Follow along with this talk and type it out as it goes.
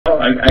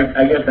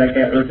I guess I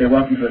can't really say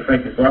welcome to the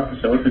Franky Slawson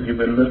show since you've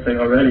been listening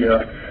already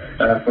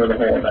for the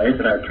whole night,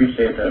 and I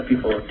appreciate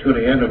people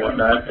tuning in and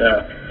whatnot.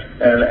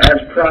 And as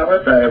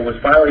promised, I was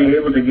finally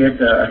able to get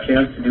a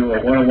chance to do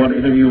a one-on-one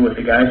interview with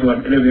the guy who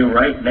I'm interviewing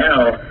right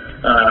now.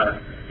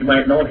 You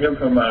might know him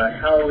from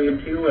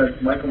Halloween 2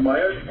 as Michael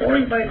Myers, or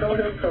you might know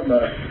him from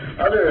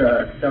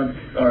other stunts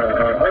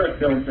or other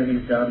films that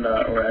he's done,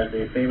 or as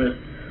a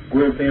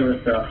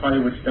world-famous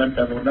Hollywood stunt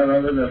double, none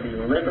other than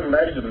the living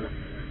legend,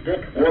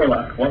 Dick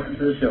WARLOCK. Welcome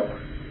to the show.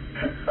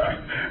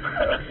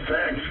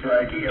 Thanks,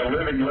 Franky. A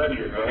living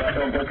legend. Well, I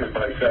don't look at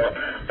myself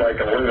like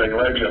a living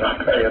legend, I'll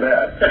tell you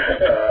that.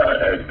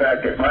 In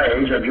fact, at my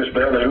age, I'm just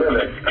barely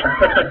living.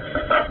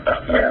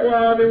 Yeah,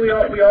 well, I mean, we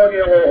all get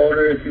a little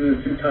older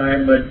through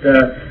time, but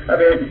I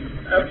mean,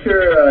 I'm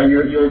sure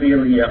you'll be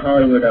in the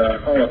Hollywood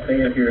Hall of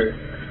Fame here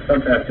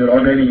sometime soon.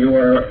 Or maybe you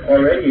are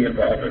already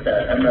involved with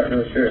that. I'm not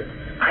really sure.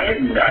 I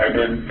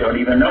don't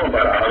even know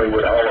about a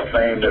Hollywood Hall of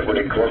Fame that would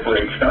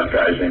incorporate stunt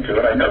guys into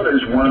it. I know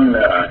there's one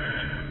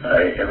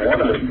in one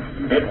of the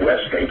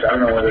Midwest states. I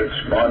don't know whether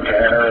it's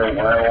Montana or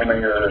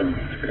Wyoming or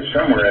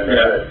somewhere in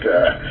there,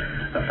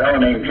 that a fellow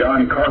named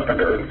John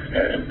Carpenter,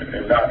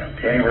 and not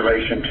any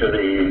relation to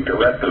the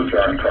director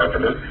John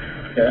Carpenter,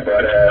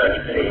 but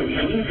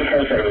he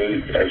has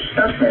a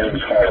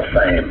Stuntman's Hall of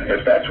Fame,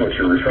 if that's what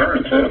you're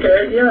referring to.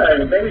 Okay,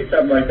 yeah, maybe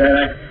something like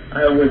that.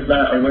 I was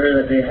not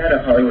aware that they had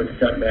a Hollywood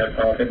Stuntman's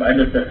Hall of Fame. I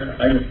just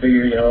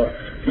figure,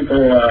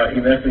 people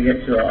eventually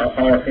get to a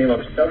Hall of Fame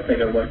of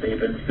something of what they've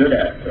been good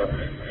at. So.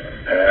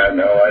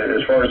 No,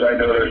 as far as I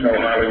know, there's no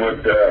Hollywood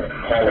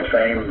Hall of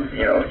Fame,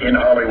 in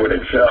Hollywood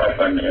itself.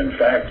 And in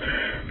fact,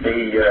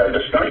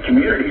 the stunt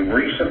community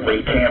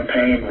recently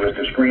campaigned with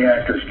the Screen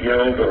Actors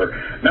Guild, or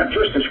not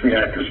just the Screen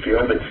Actors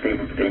Guild, it's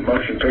the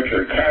Motion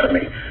Picture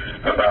Academy,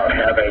 about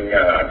having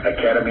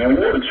Academy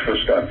Awards for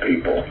stunt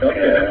people. Okay.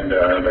 And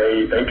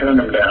they turned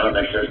them down.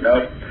 They says,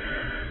 nope.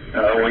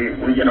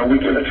 We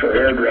give it to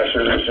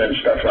hairdressers and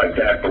stuff like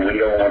that, but we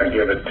don't want to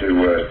give it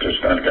to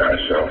stunt guys.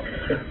 So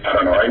I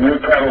don't know. We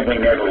probably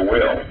never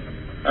will.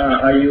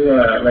 Are you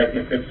like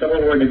if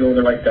someone were to go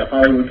to like to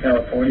Hollywood,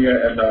 California,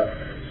 and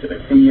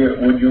see you,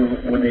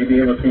 would they be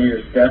able to see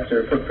your steps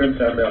or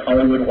footprints on the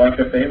Hollywood Walk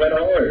of Fame at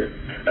all? Or?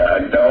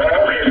 No.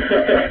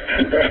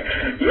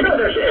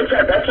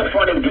 That's a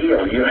funny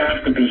deal. You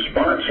have to be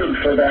sponsored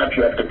for that.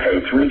 You have to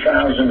pay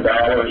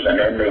 $3,000, and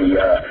then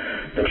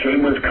the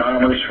Chamber of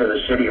Commerce for the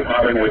City of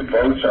Hollywood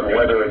votes on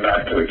whether or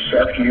not to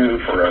accept you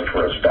for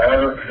a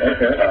star.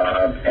 Okay.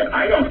 And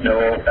I don't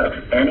know of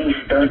any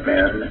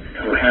stuntmen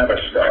who have a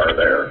star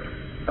there.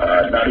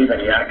 Not even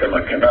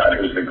Yakima Canutt,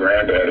 who's the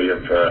granddaddy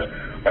of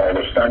all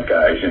the stunt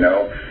guys.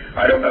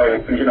 I don't know.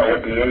 What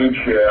the age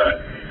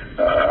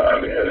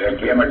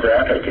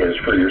demographic is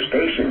for your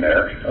station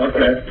there.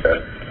 Okay.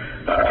 But,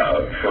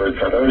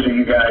 for those of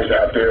you guys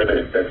out there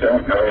that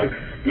don't know,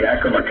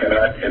 Yakima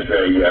Canutt is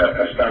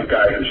a stunt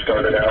guy who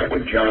started out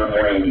with John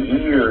Wayne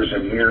years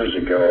and years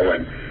ago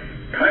and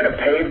kind of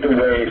paved the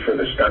way for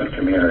the stunt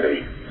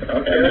community.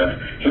 Okay.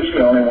 And he's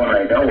the only one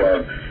I know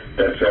of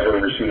that's ever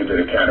received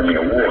an Academy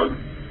Award,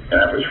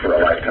 and that was for a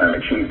lifetime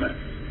achievement.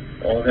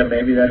 Well, then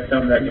maybe that's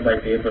something that you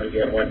might be able to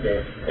get one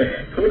day.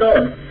 Who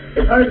knows?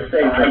 It's hard to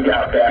say. I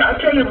doubt that. I'll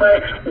tell you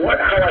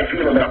how I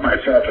feel about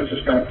myself as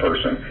a stunt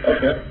person.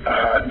 Okay.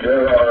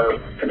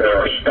 There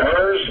are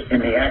stars in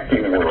the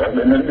acting world,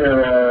 and then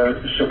there are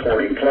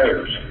supporting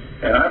players.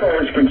 And I've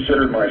always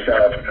considered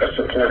myself a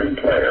supporting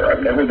player.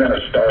 I've never been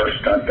a star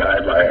stunt guy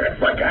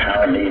like a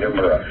Hal Needham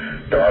or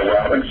a Dar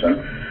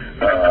Robinson.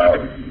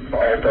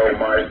 Although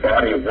my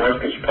body of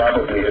work is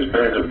probably as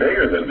big or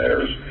bigger than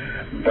theirs,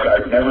 but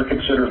I've never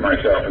considered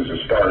myself as a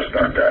star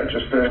stunt guy,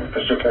 just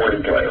a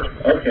supporting player.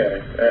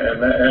 Okay,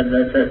 and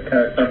that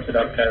kind of sums it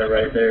up kind of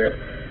right there.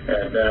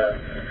 And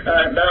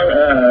now,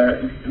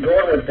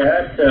 going with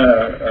that,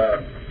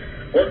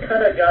 what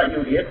kind of got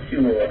you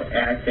into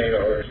acting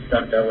or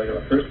stunt doubling in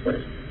the first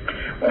place?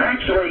 Well,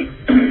 actually,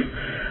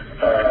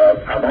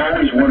 I've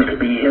always wanted to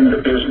be in the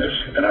business,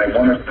 and I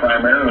wanted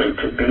primarily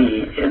to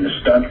be in the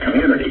stunt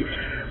community.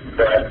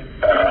 But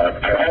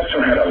I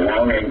also had a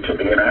longing to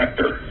be an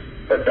actor.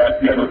 But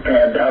that never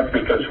panned out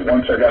because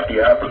once I got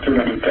the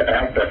opportunity to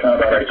act, I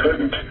found out I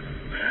couldn't.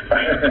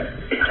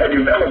 I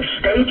developed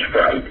stage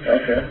fright.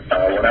 Okay.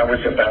 When I was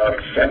about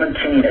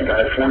 17, a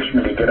guy forced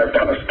me to get up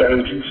on a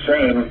stage and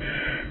sing,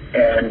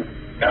 and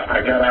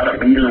I got out a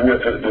meter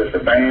with the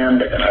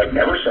band, and I'd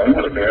never sung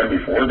with a band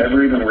before,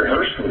 never even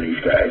rehearsed with these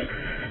guys,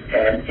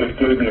 and it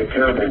gave me a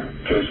terrible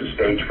case of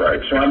stage fright.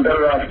 So I'm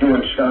better off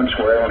doing stunts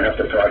where I don't have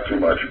to talk too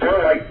much.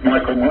 Or like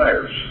Michael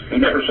Myers. He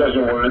never says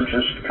a word,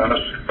 just kind of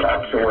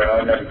hops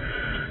around and,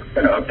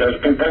 does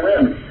people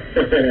in.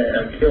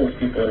 And kills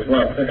people as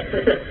well.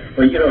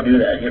 Well, you don't do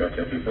that. You don't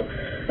kill people.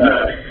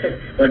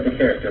 But the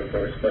character, of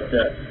course. But,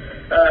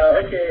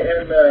 okay,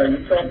 and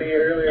you told me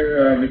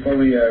earlier, before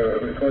we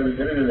recorded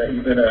this interview, that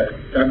you've been a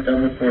stunt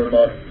double for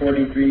about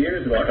 43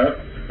 years, huh?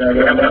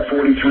 Yeah, about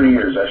 43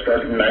 years. I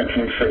started in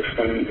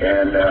 1960,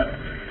 and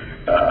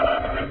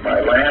my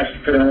last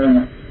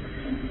film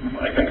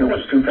I think it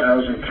was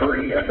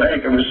 2003. I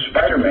think it was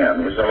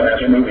Spider-Man was the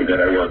last movie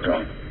that I worked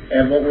on.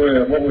 And what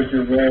was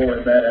your role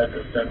in that as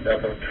a stunt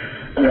double?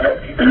 Well,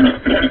 if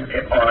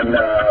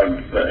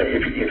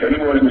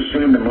anyone who's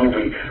seen the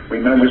movie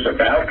remembers the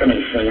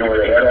balcony scene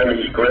where they had all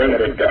these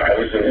gray-headed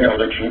guys, and,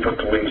 the chief of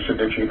police and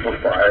the chief of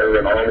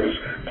fire and all these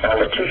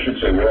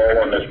politicians, they were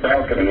all on this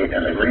balcony,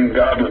 and the Green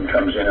Goblin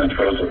comes in and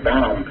throws a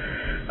bomb,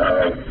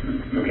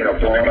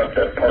 blowing up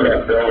that part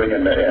of the building,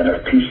 and a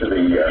piece of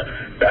the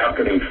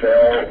balcony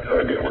fell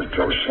or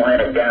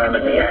slanted down,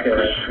 and the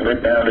actors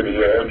slid down to the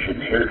edge,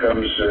 and here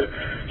comes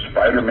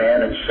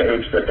Spider-Man and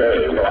saves the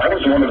day. Well, I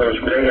was one of those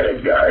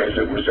gray-headed guys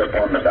that was up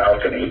on the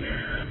balcony.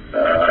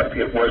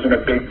 It wasn't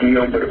a big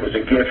deal, but it was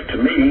a gift to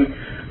me.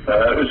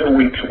 It was a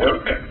week's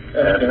work,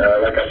 and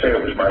like I say,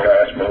 it was my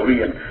last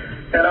movie, and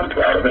I'm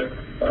proud of it.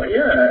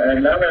 Yeah,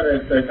 and now that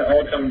it's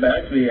all come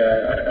back to me,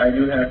 I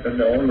do have to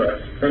know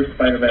the first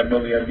Spider-Man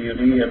movie on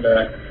DVD, and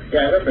I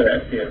remember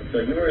that scene. So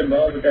you were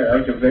involved with that. That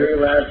was your very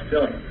last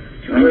film.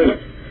 Great.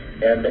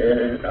 And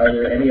are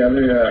there any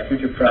other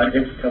future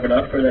projects coming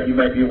up or that you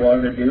might be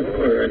wanting to do,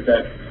 or is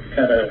that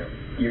kind of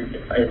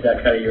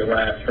your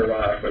last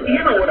hurrah for that? You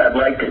know what I'd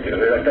like to do,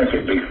 I think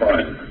it'd be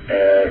fun,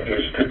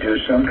 is to do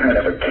some kind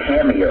of a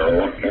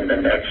cameo in the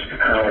next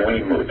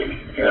Halloween movie,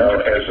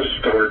 as a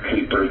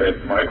storekeeper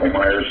that Michael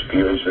Myers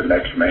steals the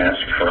next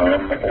mask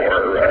from,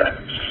 or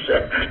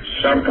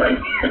something,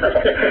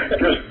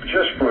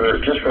 just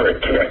for a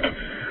kick.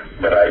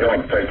 But I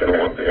don't think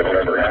it'll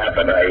ever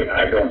happen.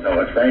 I don't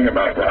know a thing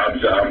about Rob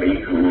Zombie,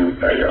 who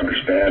I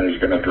understand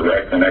is going to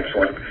direct the next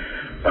one.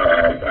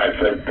 I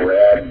think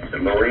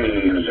Brad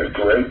Marie was a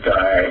great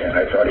guy, and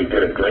I thought he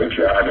did a great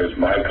job as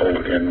Michael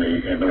in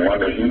the one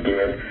that he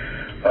did.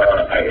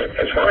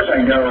 As far as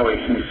I know,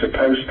 he's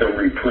supposed to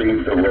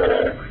reprieve the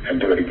role and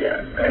do it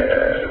again.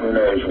 Who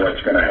knows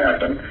what's going to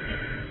happen?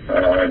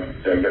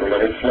 They get a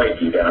little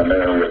flaky down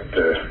there with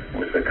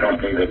the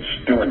company that's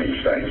doing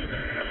these things.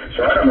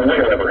 So I don't know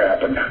what'll ever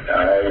happen.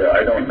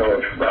 I don't know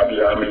if Rob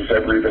Zombie's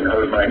ever even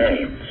heard my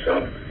name.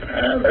 So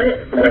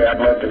I'd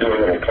love to do a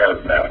little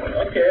part in that one.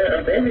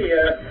 Okay, maybe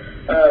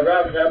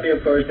Rob Zombie,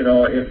 of course,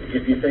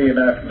 if you say you're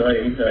not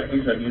familiar,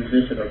 he's a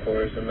musician, of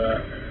course, and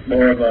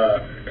more of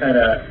a kind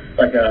of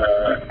like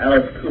a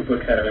Alice Cooper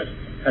kind of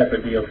type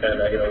of deal,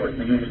 kind of,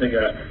 using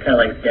kind of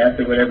like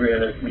Gatsby, whatever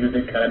in his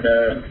music, kind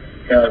of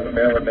what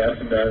Marilyn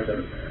Manson does,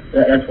 and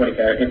that's what he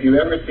kind of. If you've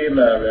ever seen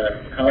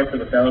the House of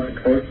a Thousand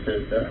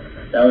Corpses,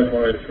 that was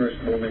one of his first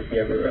movies he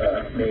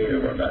ever made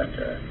or whatnot.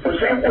 Was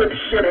that with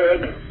Sid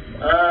Haig?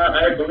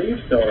 I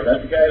believe so.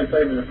 That's the guy who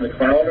played the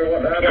clown or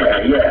whatnot?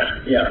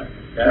 Yeah.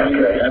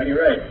 That'd be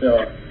right.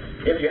 So,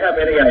 if you have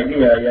any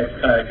idea,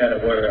 that's kind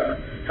of where,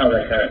 how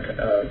that kind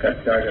of got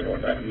started and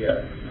whatnot.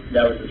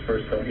 That was his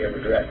first film he ever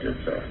directed,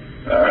 so.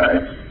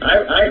 Alright.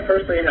 I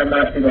personally have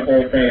not seen the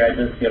whole thing. I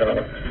just,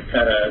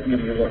 kind of, a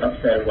little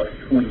upset with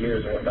who he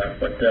is and whatnot.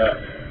 But,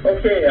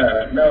 okay,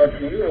 now,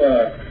 can you,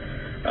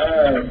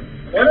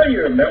 what are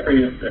your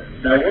memories?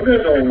 Now, we're going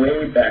to go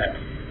way back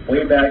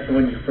to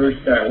when you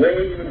first started,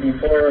 way even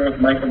before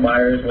Michael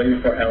Myers, way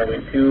before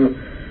Halloween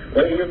 2,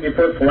 way even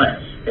before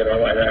Flesh,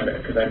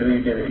 because I knew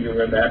you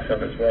were in that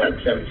film as well,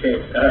 Chevy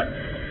Chase.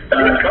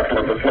 A couple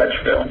of the Fletch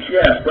films.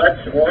 Yeah,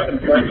 Fletch 1 and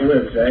Fletch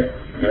Lives, right?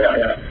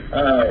 Yeah.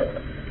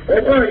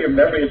 What are your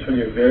memories from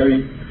your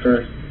very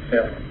first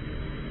film?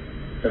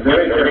 The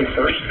very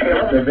first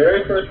film? The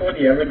very first one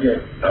you ever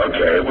did.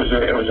 Okay, it was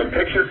a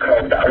picture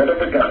called Ballad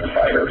of a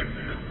Gunfighter,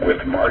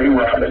 with Marty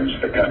Robbins,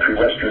 the country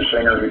western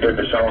singer who did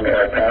the song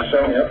El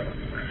Paso. Yep.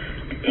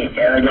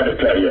 And I got to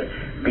tell you,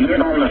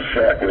 being on the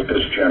set with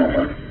this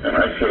gentleman, and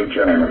I say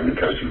gentleman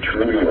because he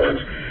truly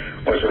was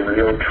a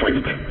real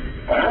treat.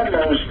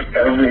 Almost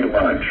every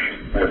lunch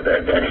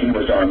that he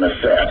was on the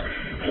set,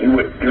 he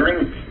would,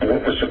 during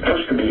what was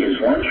supposed to be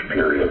his lunch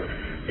period,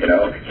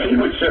 he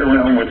would sit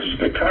around with his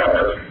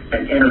guitar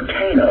and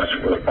entertain us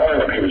with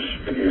all of his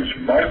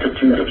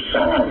multitude of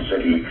songs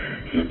that he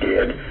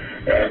did.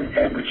 And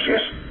it was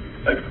just,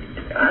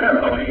 I don't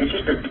know, he's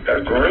just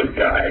a great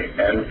guy.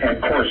 And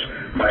of course,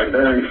 my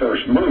very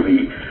first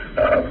movie,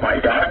 my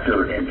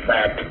doctor, in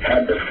fact,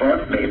 had to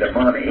front me the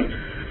money.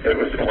 It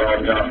was,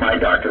 not my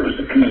doctor, it was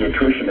the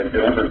pediatrician that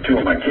delivered two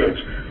of my kids.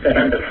 They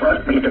had to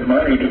front me the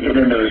money to get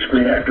into the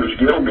Screen Actors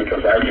Guild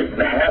because I didn't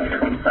have the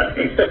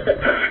money.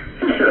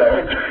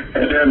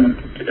 And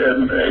then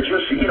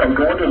just,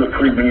 going to the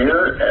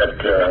premiere at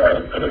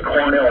the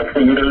Cornell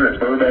Theater in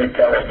Burbank,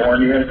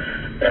 California,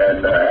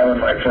 and having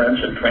my friends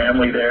and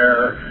family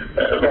there.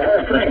 The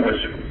whole thing was,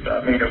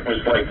 it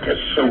was like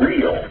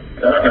surreal.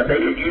 They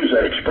didn't use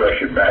that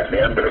expression back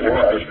then, but it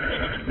was.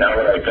 Now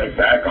that I think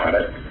back on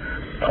it,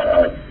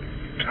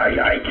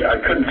 I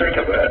couldn't think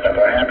of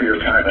a happier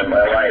time in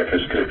my life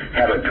as to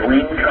have a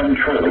dream come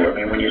true.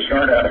 When you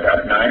start out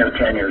about 9 or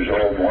 10 years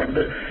old wanting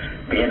to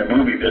be in the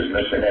movie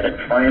business, and then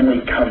it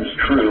finally comes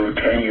true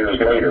 10 years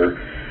later,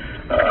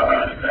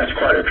 that's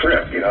quite a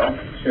trip,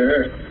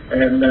 Sure.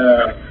 And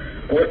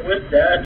with that,